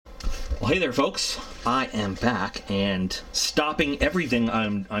Well, hey there, folks. I am back and stopping everything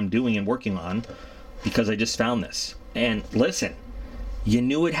I'm doing and working on because I just found this. And listen, you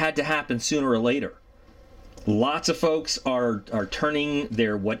knew it had to happen sooner or later. Lots of folks are turning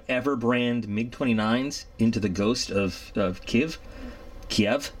their whatever brand MiG-29s into the ghost of Kyiv.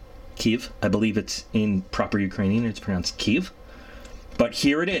 Kyiv. I believe it's in proper Ukrainian. It's pronounced Kyiv. But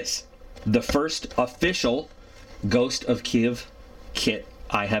here it is. The first official Ghost of Kyiv kit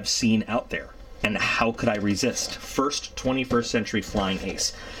I have seen out there. And how could I resist? First 21st century flying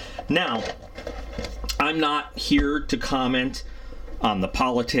ace. Now, I'm not here to comment on the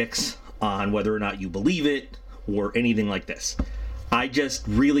politics, on whether or not you believe it, or anything like this. I just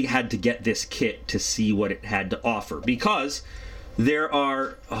really had to get this kit to see what it had to offer, because there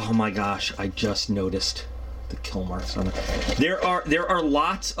are, oh my gosh, I just noticed the kill marks on it. There are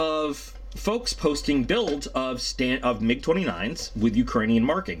lots of folks posting builds of MiG-29s with Ukrainian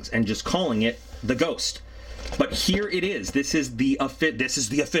markings and just calling it the Ghost. But here it is. This is the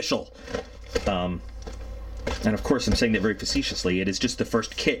official. And of course, I'm saying that very facetiously. It is just the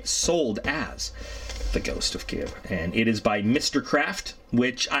first kit sold as the Ghost of Kyiv, and it is by Mr. Craft,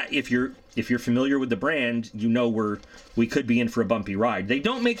 which if you're familiar with the brand, you know we could be in for a bumpy ride. They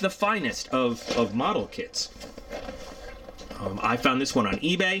don't make the finest of model kits. I found this one on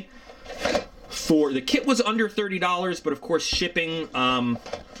eBay. For the kit was under $30, but of course shipping,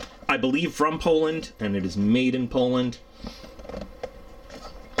 I believe from Poland, and it is made in Poland.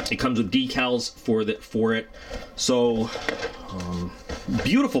 It comes with decals for it. So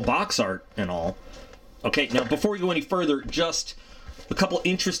beautiful box art and all. Okay, now before we go any further, just a couple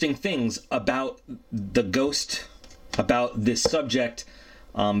interesting things about the Ghost, about this subject,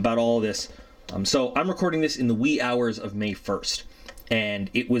 about all this. So I'm recording this in the wee hours of May 1st. And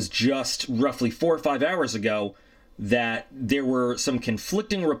it was just roughly 4 or 5 hours ago that there were some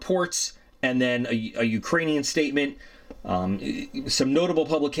conflicting reports and then a Ukrainian statement. Some notable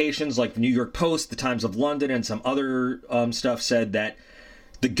publications like the New York Post, the Times of London, and some other stuff said that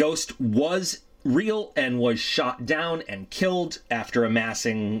the Ghost was real and was shot down and killed after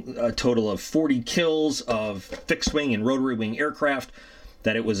amassing a total of 40 kills of fixed-wing and rotary-wing aircraft,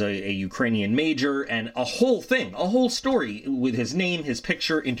 that it was a Ukrainian major, and a whole story with his name, his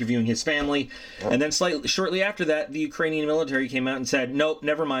picture, interviewing his family. And then shortly after that, the Ukrainian military came out and said, nope,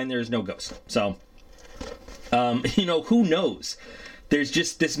 never mind, there's no Ghost. So, who knows? There's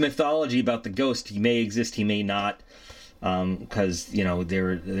just this mythology about the Ghost. He may exist, he may not. Because,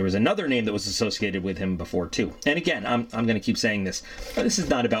 there was another name that was associated with him before, too. And again, I'm going to keep saying this. This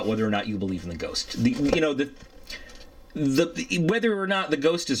is not about whether or not you believe in the Ghost. Whether or not the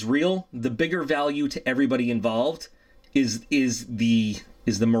Ghost is real, the bigger value to everybody involved is the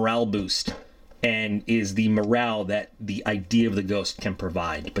morale boost, and is the morale that the idea of the Ghost can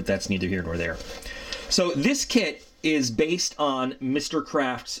provide. But that's neither here nor there. So this kit is based on Mr.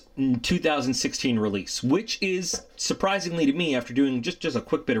 Craft's 2016 release, which is, surprisingly to me, after doing just a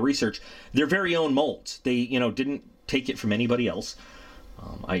quick bit of research, their very own molds. They didn't take it from anybody else.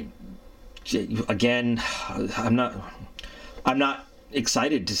 I'm not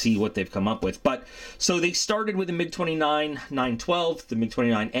excited to see what they've come up with. But so they started with the MiG-29 912, the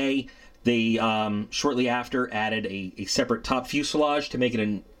MiG-29A. They shortly after added a separate top fuselage to make it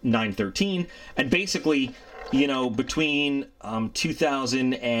a 913, and basically, between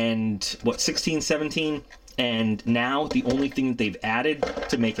 2016, 17, and now, the only thing that they've added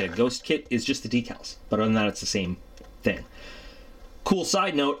to make it a Ghost kit is just the decals. But other than that, it's the same thing. Cool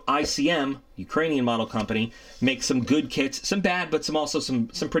side note, ICM, Ukrainian model company, makes some good kits, some bad, but some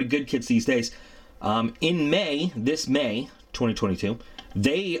pretty good kits these days. In this May, 2022,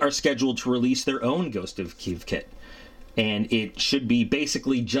 they are scheduled to release their own Ghost of Kyiv kit. And it should be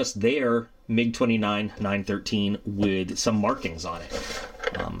basically just their MiG-29 913 with some markings on it.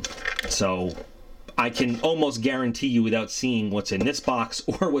 So I can almost guarantee you, without seeing what's in this box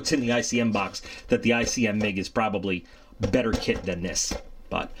or what's in the ICM box, that the ICM MiG is probably better kit than this.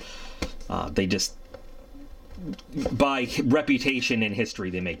 But they just, by reputation and history,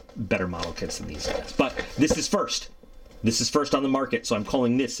 they make better model kits than these guys. But this is first. This is first on the market, so I'm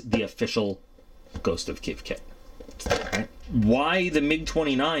calling this the official Ghost of Kyiv kit. Right. Why the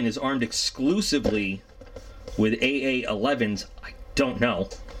MiG-29 is armed exclusively with AA-11s, I don't know.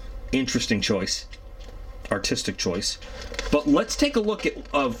 Interesting choice. Artistic choice. But let's take a look at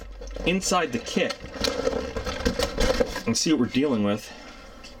inside the kit and see what we're dealing with.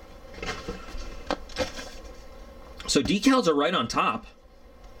 So decals are right on top.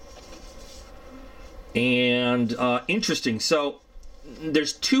 And interesting. So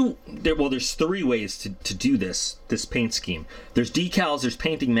there's three ways to do this paint scheme. There's decals, there's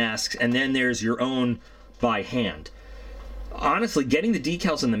painting masks, and then there's your own by hand. Honestly, getting the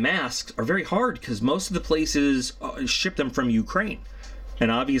decals and the masks are very hard because most of the places ship them from Ukraine. And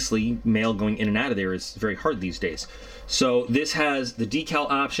obviously, mail going in and out of there is very hard these days. So this has the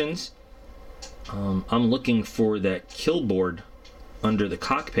decal options. I'm looking for that kill board under the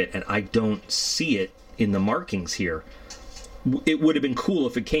cockpit, and I don't see it in the markings here. It would have been cool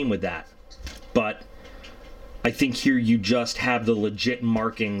if it came with that. But I think here you just have the legit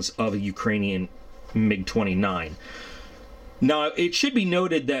markings of a Ukrainian MiG-29. Now, it should be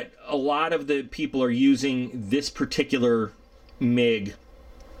noted that a lot of the people are using this particular MiG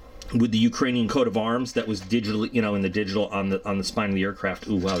with the Ukrainian coat of arms that was digitally, in the digital on the spine of the aircraft.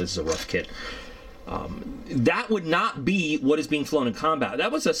 Ooh, wow, this is a rough kit. That would not be what is being flown in combat.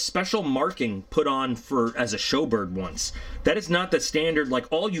 That was a special marking put on as a showbird once. That is not the standard. Like,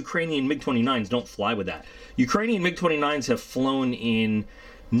 all Ukrainian MiG-29s don't fly with that. Ukrainian MiG-29s have flown in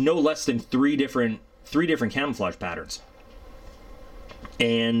no less than three different camouflage patterns.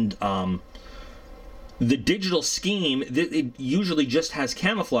 And the digital scheme, it usually just has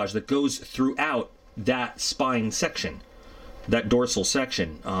camouflage that goes throughout that spine section, that dorsal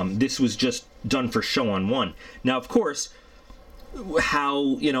section. This was just done for show on one. Now, of course,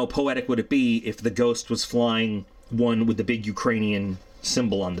 how poetic would it be if the Ghost was flying one with the big Ukrainian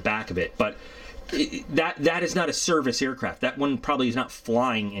symbol on the back of it? But that is not a service aircraft. That one probably is not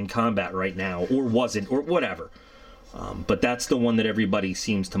flying in combat right now, or wasn't, or whatever. But that's the one that everybody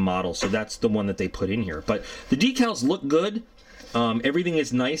seems to model, so that's the one that they put in here. But the decals look good. Everything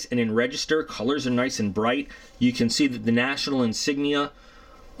is nice and in register. Colors are nice and bright. You can see that the national insignia,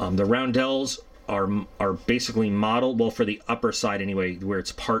 the roundels are basically modeled, well, for the upper side anyway, where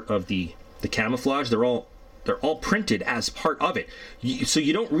it's part of the camouflage. They're all printed as part of it. So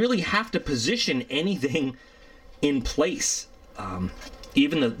you don't really have to position anything in place.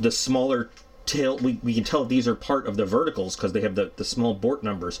 Even the smaller tail, we can tell these are part of the verticals because they have the small Bort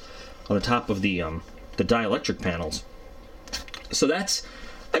numbers on the top of the dielectric panels. So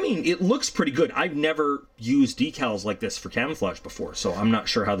it looks pretty good. I've never used decals like this for camouflage before, so I'm not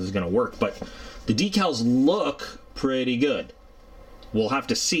sure how this is going to work, but the decals look pretty good. We'll have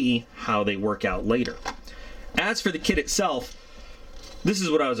to see how they work out later. As for the kit itself, this is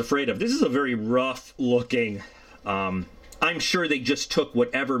what I was afraid of. This is a very rough looking, I'm sure they just took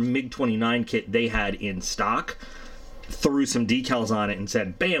whatever MiG-29 kit they had in stock, threw some decals on it, and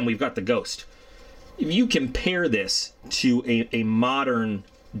said, bam, we've got the Ghost. If you compare this to a modern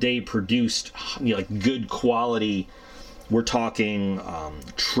day produced, like good quality, we're talking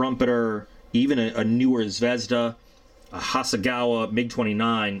Trumpeter, even a newer Zvezda, a Hasegawa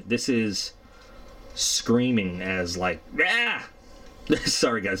MiG-29, this is screaming as like, ah!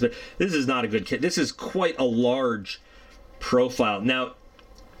 Sorry guys, but this is not a good kit. This is quite a large profile. Now,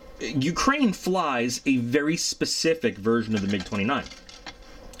 Ukraine flies a very specific version of the MiG-29.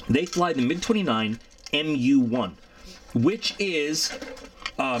 They fly the MiG-29 MU-1, which is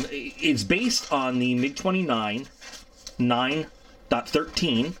it's based on the MiG-29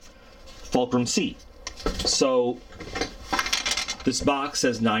 9.13 Fulcrum C. So this box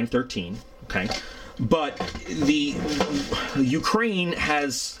says 913, okay? But the Ukraine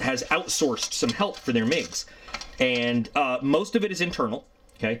has outsourced some help for their MiGs, and most of it is internal,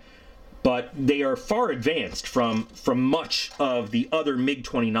 okay? But they are far advanced from much of the other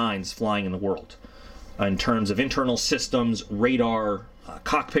MiG-29s flying in the world in terms of internal systems, radar,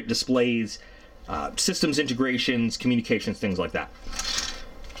 cockpit displays, systems integrations, communications, things like that.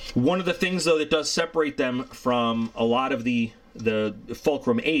 One of the things, though, that does separate them from a lot of the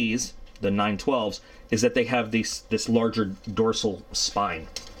Fulcrum A's, the 912s, is that they have this larger dorsal spine.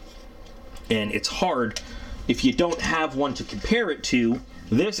 And it's hard if you don't have one to compare it to.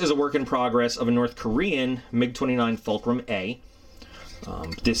 This is a work in progress of a North Korean MiG-29 Fulcrum A.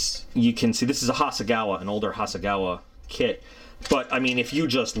 This, you can see, this is a Hasegawa, an older Hasegawa kit. But, I mean, if you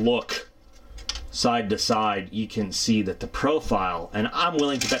just look side to side, you can see that the profile, and I'm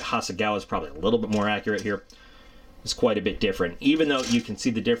willing to bet Hasegawa is probably a little bit more accurate here, is quite a bit different. Even though you can see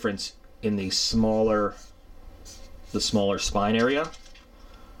the difference in the smaller spine area,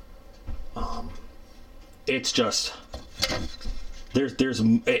 it's just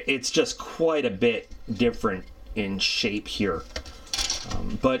it's just quite a bit different in shape here.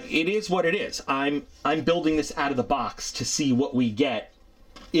 But it is what it is. I'm building this out of the box to see what we get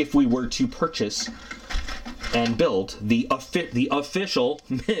if we were to purchase and build the official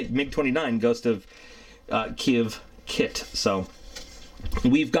MiG-29 Ghost of Kyiv kit. So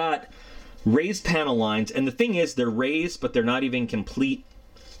we've got raised panel lines. And the thing is, they're raised, but they're not even complete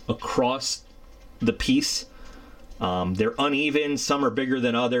across the piece. They're uneven. Some are bigger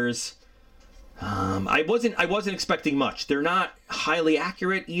than others. I wasn't expecting much. They're not highly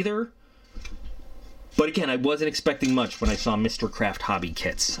accurate either. But again, I wasn't expecting much when I saw Mr. Craft Hobby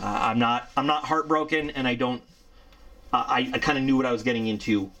kits. I'm not heartbroken, and I kind of knew what I was getting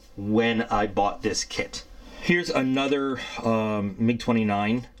into when I bought this kit. Here's another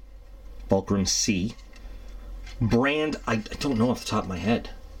MiG-29 Fulcrum C. Brand, I don't know off the top of my head.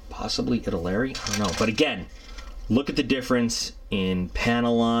 Possibly Italeri? I don't know. But again, look at the difference in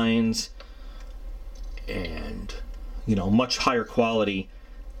panel lines and, you know, much higher quality,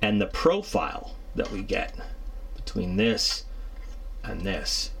 and the profile that we get between this and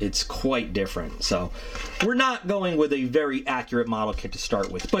this. It's quite different. So we're not going with a very accurate model kit to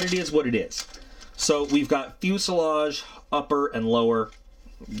start with, but it is what it is. So we've got fuselage, upper and lower.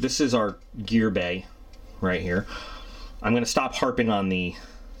 This is our gear bay right here. I'm going to stop harping on the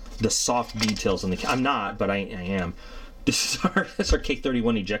soft details on the... I'm not, but I am. This is our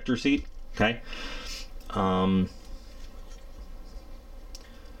K31 ejector seat. Okay.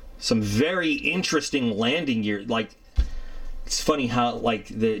 Some very interesting landing gear. Like, it's funny how, like,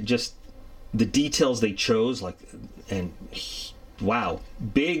 the details they chose, like, and wow,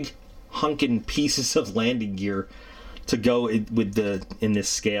 big hunkin' pieces of landing gear to go with in this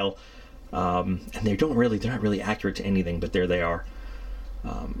scale. And they're not really accurate to anything, but there they are.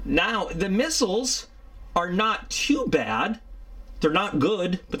 Now the missiles are not too bad. They're not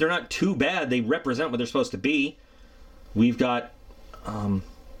good, but they're not too bad. They represent what they're supposed to be. We've got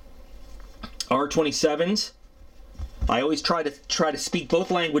R27s. I always try to speak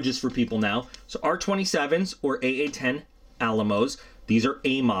both languages for people now. So R27s or AA-10 Alamos. These are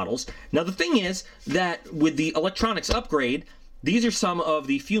A models. Now the thing is that with the electronics upgrade, these are some of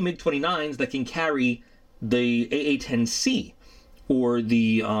the few MiG-29s that can carry the AA-10C or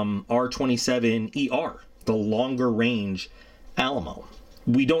the R27ER, the longer range Alamo.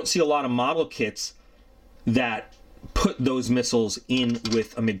 We don't see a lot of model kits that put those missiles in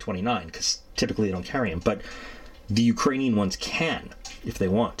with a MiG-29 because typically they don't carry them, but the Ukrainian ones can if they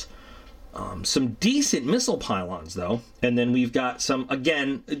want. Some decent missile pylons though, and then we've got some,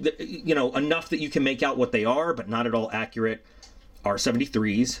 again, you know, enough that you can make out what they are, but not at all accurate.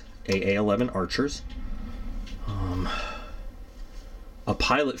 R-73s, AA-11 Archers. A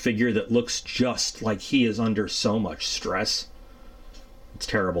pilot figure that looks just like he is under so much stress. It's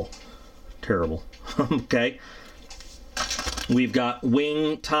terrible. Terrible. Okay. We've got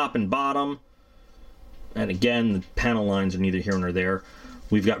wing, top, and bottom. And again, the panel lines are neither here nor there.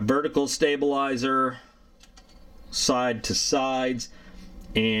 We've got vertical stabilizer, side to sides,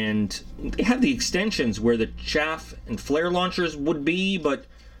 and they have the extensions where the chaff and flare launchers would be, but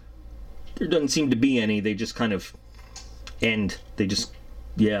there doesn't seem to be any. They just kind of end. They just,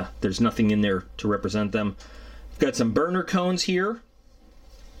 yeah, there's nothing in there to represent them. We've got some burner cones here.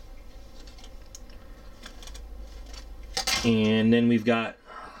 And then we've got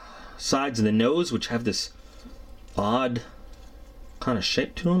sides of the nose, which have this odd kind of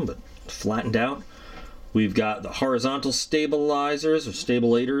shape to them, but flattened out. We've got the horizontal stabilizers or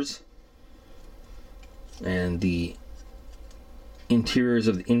stabilators, and the interiors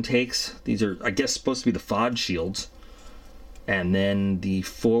of the intakes. These are, I guess, supposed to be the FOD shields, and then the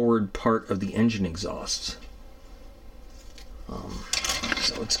forward part of the engine exhausts.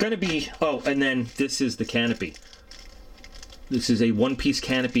 So it's going to be, oh, and then this is the canopy. This is a one-piece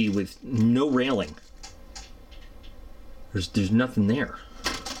canopy with no railing. There's nothing there.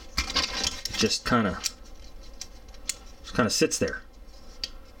 It just kind of sits there.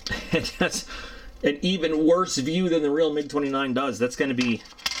 And that's an even worse view than the real MiG-29 does. That's going to be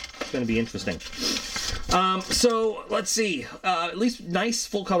interesting. So let's see. At least nice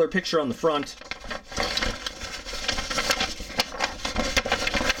full-color picture on the front.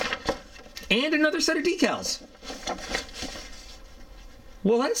 And another set of decals.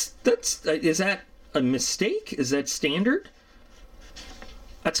 Well, that's is that a mistake? Is that standard?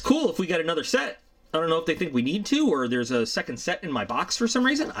 That's cool if we get another set. I don't know if they think we need to, or there's a second set in my box for some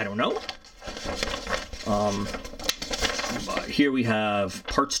reason. I don't know. But here we have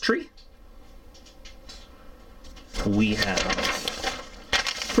parts tree. We have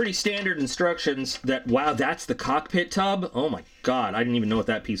pretty standard instructions that, wow, that's the cockpit tub? Oh my god, I didn't even know what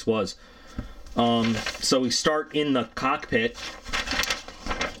that piece was. So we start in the cockpit.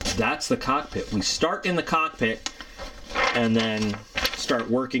 That's the cockpit. We start in the cockpit and then start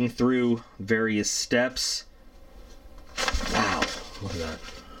working through various steps. Wow, look at that.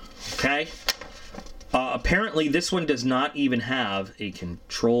 Okay. Apparently, this one does not even have a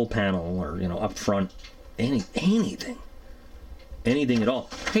control panel or, you know, up front, anything at all.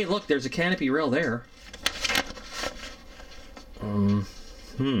 Hey, look, there's a canopy rail there.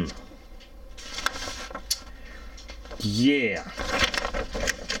 Yeah.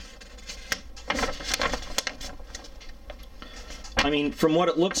 I mean, from what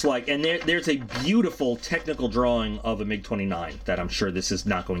it looks like, and there's a beautiful technical drawing of a MiG-29 that I'm sure this is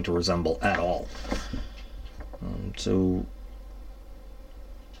not going to resemble at all. So,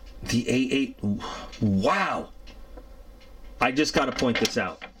 the A8, wow! I just got to point this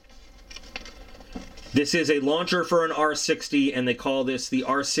out. This is a launcher for an R60, and they call this the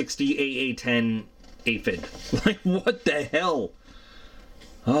R60 AA-10 aphid. Like, what the hell?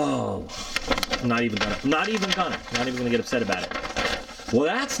 Oh, I'm not even gonna get upset about it. Well,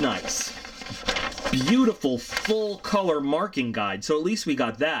 that's nice. Beautiful full color marking guide. So at least we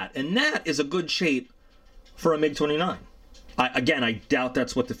got that, and that is a good shape for a MiG-29. Again, I doubt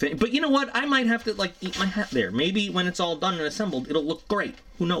that's what the but you know what? I might have to like eat my hat there. Maybe when it's all done and assembled, it'll look great.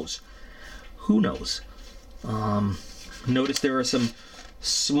 Who knows? Who knows? Notice there are some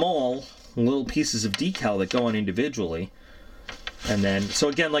small little pieces of decal that go on individually. And then, so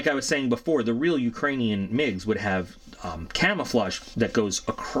again, like I was saying before, the real Ukrainian MiGs would have camouflage that goes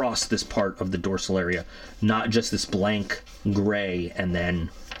across this part of the dorsal area, not just this blank gray and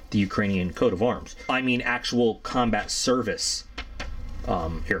then the Ukrainian coat of arms. I mean actual combat service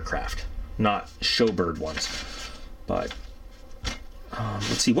aircraft, not showbird ones. But,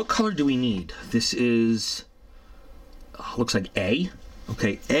 let's see, what color do we need? This is, looks like A.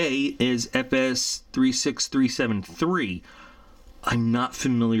 Okay, A is FS 36373. I'm not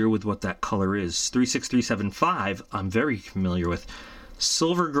familiar with what that color is. 36375, I'm very familiar with.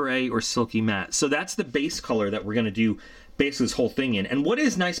 Silver gray or silky matte. So that's the base color that we're going to do basically this whole thing in. And what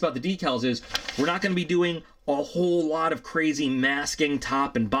is nice about the decals is we're not going to be doing a whole lot of crazy masking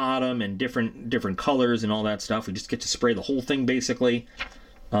top and bottom and different colors and all that stuff. We just get to spray the whole thing basically.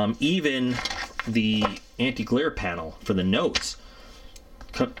 Even the anti-glare panel for the notes.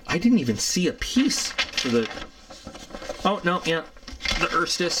 I didn't even see a piece for the... Oh, no, yeah. The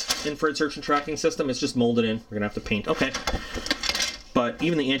Erstis infrared search and tracking system is just molded in. We're going to have to paint. Okay. But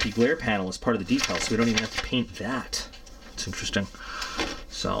even the anti-glare panel is part of the decal, so we don't even have to paint that. It's interesting.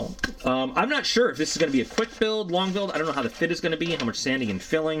 So, I'm not sure if this is going to be a quick build, long build. I don't know how the fit is going to be, how much sanding and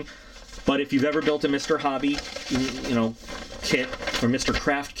filling. But if you've ever built a Mr. Hobby, you know, kit, or Mr.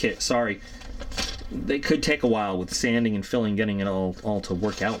 Craft kit, sorry, they could take a while with sanding and filling, getting it all to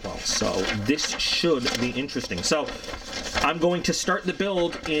work out well. So this should be interesting. So I'm going to start the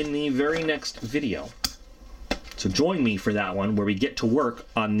build in the very next video. So join me for that one, where we get to work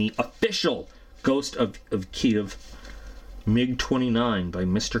on the official Ghost of Kyiv MiG-29 by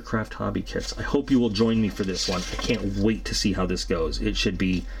Mr. Craft Hobby Kits. I hope you will join me for this one. I can't wait to see how this goes. It should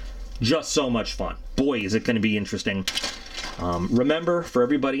be just so much fun. Boy, is it going to be interesting. Remember, for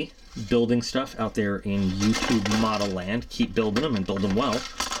everybody building stuff out there in YouTube model land, keep building them and build them well.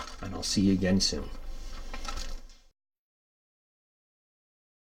 And I'll see you again soon.